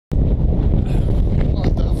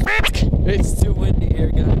It's too windy here,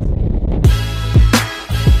 guys.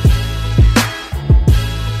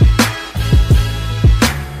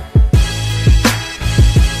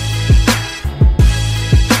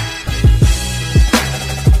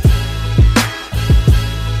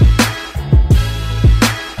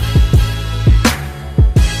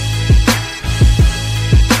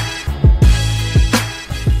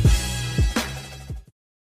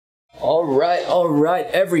 Alright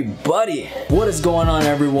everybody, what is going on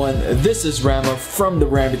everyone? This is Rama from the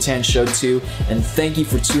RBTS Show 2, and thank you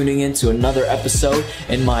for tuning in to another episode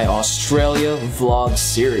in my Australia vlog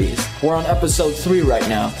series. We're on episode 3 right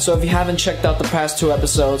now, so if you haven't checked out the past 2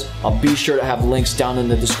 episodes, I'll be sure to have links down in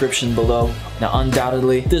the description below. Now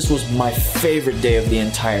undoubtedly, this was my favorite day of the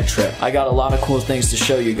entire trip. I got a lot of cool things to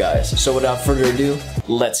show you guys, so without further ado,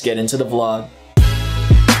 let's get into the vlog.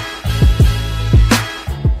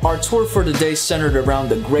 Our tour for the day centered around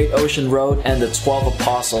the Great Ocean Road and the 12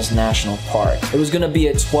 Apostles National Park. It was gonna be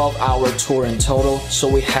a 12-hour tour in total, so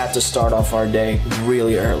we had to start off our day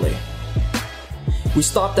really early. We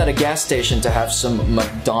stopped at a gas station to have some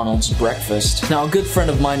McDonald's breakfast. Now, a good friend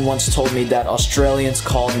of mine once told me that Australians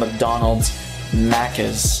called McDonald's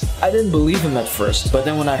Macca's. I didn't believe him at first, but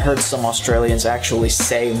then when I heard some Australians actually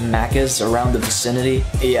say Macca's around the vicinity,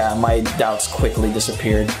 yeah, my doubts quickly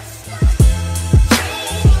disappeared.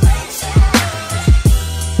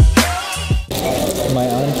 My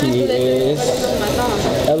auntie is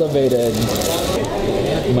elevated.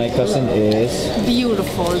 My cousin is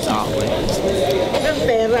beautiful as always.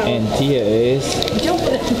 And Tia is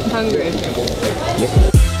hungry. Yep.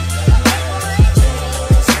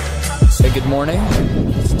 Hey, good morning.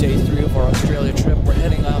 It's day 3 of our Australia trip. We're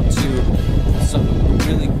heading out to some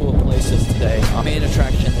really cool places today. Our main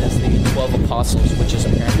attraction is the 12 Apostles, which is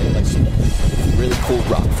apparently like some really cool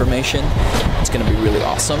rock formation. It's gonna be really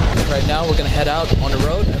awesome. Right now we're gonna head out on the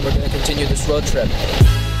road and we're gonna continue this road trip.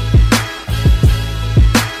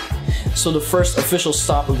 So the first official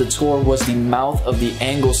stop of the tour was the mouth of the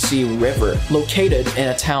Anglesea River, located in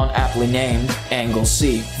a town aptly named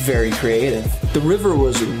Anglesea. Very creative. The river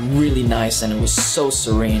was really nice and it was so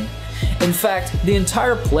serene. In fact, the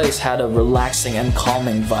entire place had a relaxing and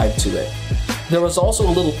calming vibe to it. There was also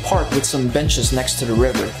a little park with some benches next to the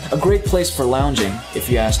river. A great place for lounging, if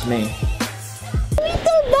you asked me.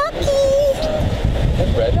 Little ducky!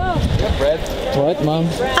 Get bread? Get bread. What, Mom?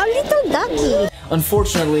 A little ducky!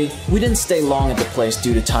 Unfortunately, we didn't stay long at the place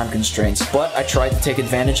due to time constraints, but I tried to take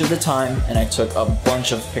advantage of the time and I took a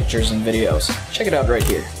bunch of pictures and videos. Check it out right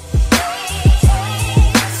here.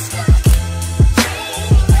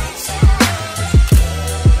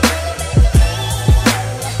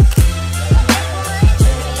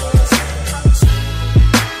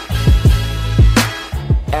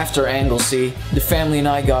 After Anglesea, the family and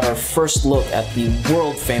I got our first look at the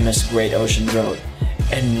world-famous Great Ocean Road,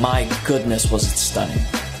 and my goodness was it stunning.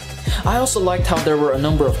 I also liked how there were a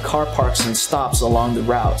number of car parks and stops along the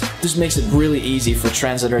route. This makes it really easy for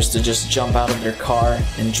transitors to just jump out of their car,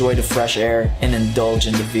 enjoy the fresh air, and indulge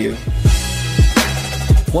in the view.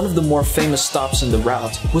 One of the more famous stops in the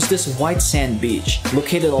route was this white sand beach,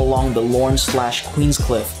 located along the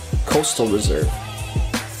Lorne/Queenscliff Coastal Reserve.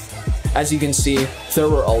 As you can see, there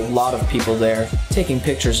were a lot of people there, taking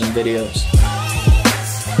pictures and videos.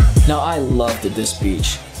 Now I loved this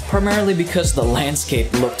beach, primarily because the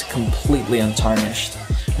landscape looked completely untarnished.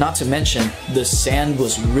 Not to mention, the sand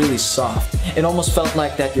was really soft. It almost felt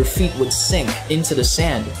like that your feet would sink into the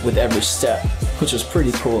sand with every step, which was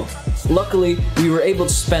pretty cool. Luckily, we were able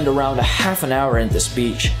to spend around a half an hour in this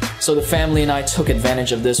beach, so the family and I took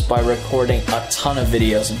advantage of this by recording a ton of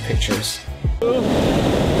videos and pictures.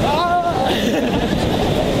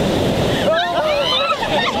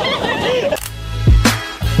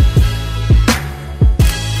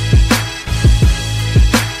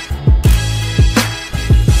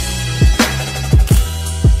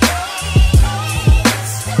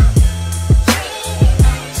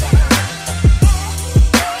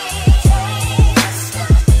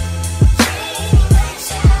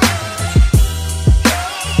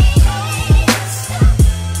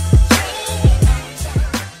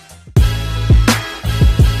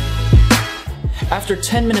 After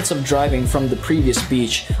 10 minutes of driving from the previous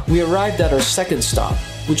beach, we arrived at our second stop,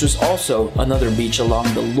 which was also another beach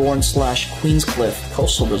along the Lorne/Queenscliff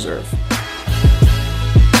Coastal Reserve.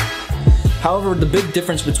 However, the big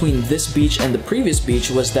difference between this beach and the previous beach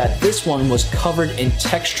was that this one was covered in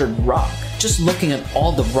textured rock. Just looking at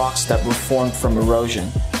all the rocks that were formed from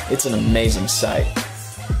erosion, it's an amazing sight.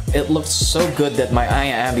 It looked so good that my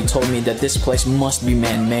Aunt Abby told me that this place must be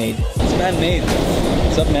man-made. It's man-made.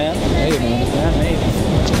 What's up, man? Hey, man, it's man-made.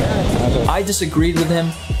 I disagreed with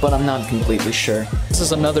him, but I'm not completely sure. This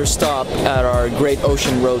is another stop at our Great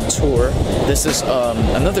Ocean Road tour. This is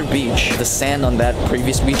another beach. The sand on that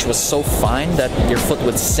previous beach was so fine that your foot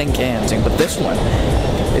would sink in. But this one,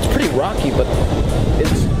 it's pretty rocky, but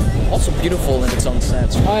it's also beautiful in its own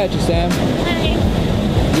sense. Hi, Sam.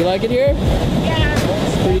 Hi. You like it here?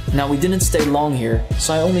 Yeah. Now, we didn't stay long here,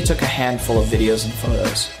 so I only took a handful of videos and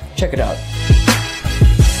photos. Check it out.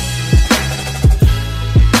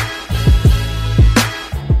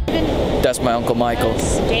 That's my Uncle Michael.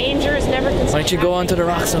 Danger is never considered. Why don't you go onto the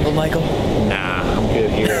rocks, Uncle Michael? Nah, I'm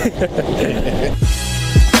good here.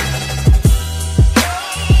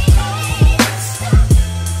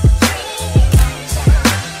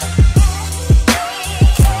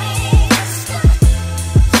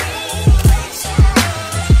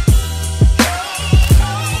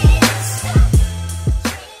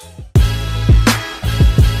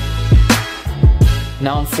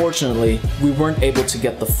 Now, unfortunately, we weren't able to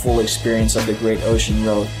get the full experience of the Great Ocean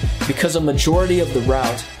Road because a majority of the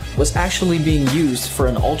route was actually being used for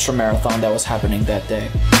an ultramarathon that was happening that day.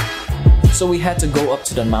 So we had to go up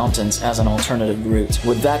to the mountains as an alternative route.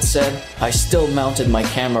 With that said, I still mounted my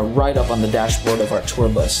camera right up on the dashboard of our tour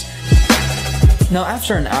bus. Now,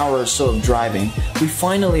 after an hour or so of driving, we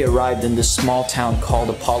finally arrived in this small town called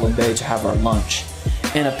Apollo Bay to have our lunch.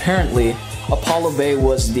 And apparently, Apollo Bay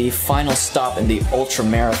was the final stop in the ultra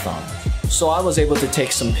marathon, so I was able to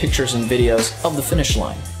take some pictures and videos of the finish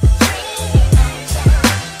line.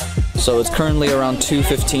 So it's currently around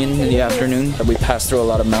 2:15 in the afternoon. We passed through a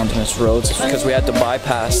lot of mountainous roads because we had to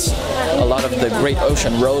bypass a lot of the Great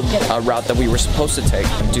Ocean Road route that we were supposed to take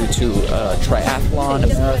due to a triathlon, a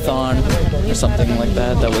marathon, or something like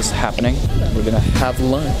that was happening. We're gonna have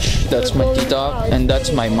lunch. That's my tita, and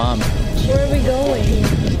that's my mom. Where are we going?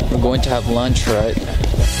 We're going to have lunch, right?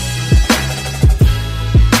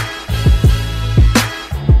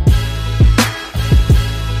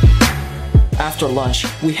 After lunch,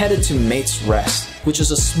 we headed to Mate's Rest, which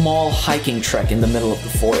is a small hiking trek in the middle of the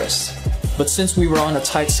forest. But since we were on a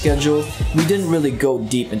tight schedule, we didn't really go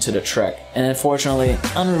deep into the trek, and unfortunately,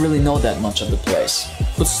 I don't really know that much of the place.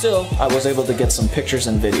 But still, I was able to get some pictures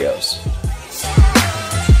and videos.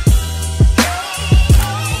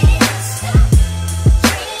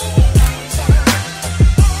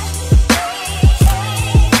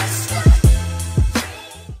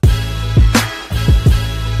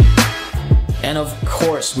 And of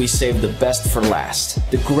course, we saved the best for last.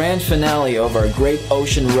 The grand finale of our Great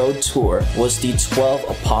Ocean Road tour was the 12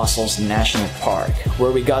 Apostles National Park,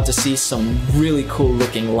 where we got to see some really cool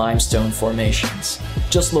looking limestone formations,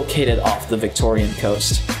 just located off the Victorian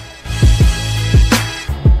coast.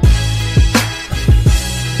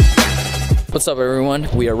 What's up, everyone?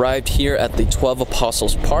 We arrived here at the 12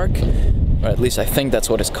 Apostles Park, or at least I think that's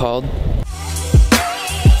what it's called.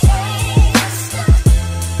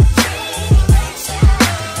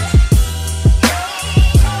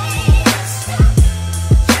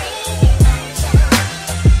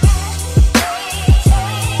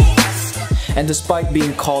 And despite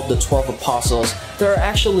being called the 12 Apostles, there are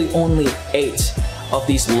actually only 8 of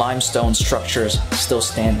these limestone structures still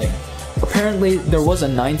standing. Apparently, there was a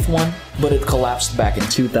 9th one, but it collapsed back in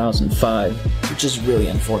 2005, which is really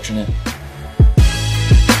unfortunate.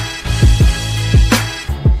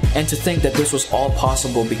 And to think that this was all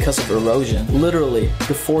possible because of erosion. Literally,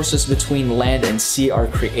 the forces between land and sea are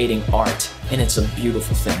creating art, and it's a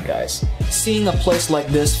beautiful thing, guys. Seeing a place like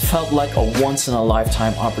this felt like a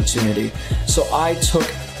once-in-a-lifetime opportunity, so I took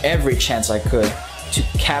every chance I could to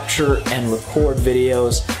capture and record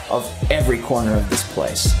videos of every corner of this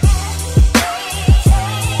place.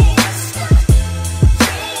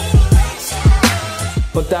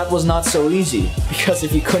 But that was not so easy, because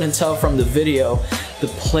if you couldn't tell from the video, the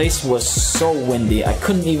place was so windy, I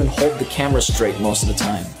couldn't even hold the camera straight most of the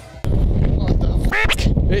time. What the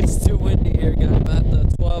fuck? It's too windy here, guys. I'm at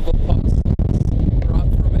the 12 Apostles rock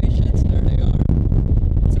formations, there they are.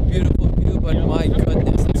 It's a beautiful view, but my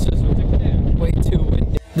goodness, it's just way too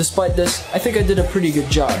windy. Despite this, I think I did a pretty good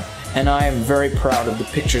job, and I am very proud of the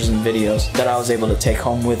pictures and videos that I was able to take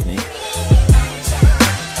home with me.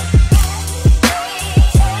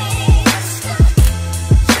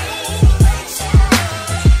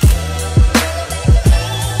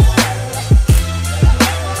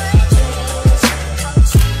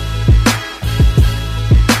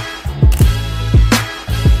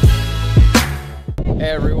 Hey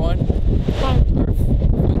everyone, our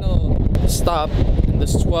final stop in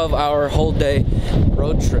this 12-hour whole day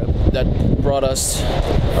road trip that brought us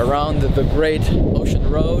around the Great Ocean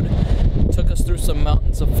Road, took us through some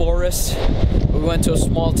mountains of forest. It We went to a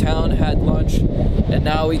small town, had lunch, and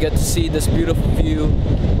now we get to see this beautiful view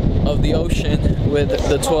of the ocean with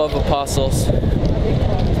the 12 apostles.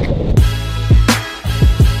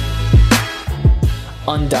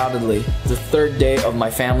 Undoubtedly, the third day of my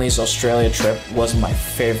family's Australia trip was my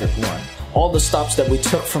favorite one. All the stops that we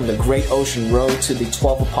took from the Great Ocean Road to the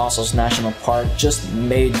 12 Apostles National Park just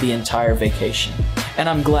made the entire vacation. And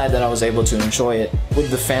I'm glad that I was able to enjoy it with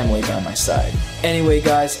the family by my side. Anyway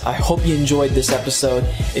guys, I hope you enjoyed this episode.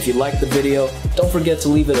 If you liked the video, don't forget to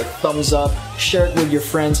leave it a thumbs up, share it with your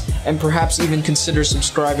friends, and perhaps even consider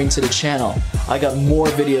subscribing to the channel. I got more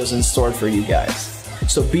videos in store for you guys.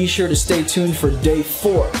 So be sure to stay tuned for day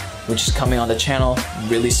 4, which is coming on the channel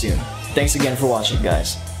really soon. Thanks again for watching,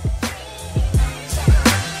 guys.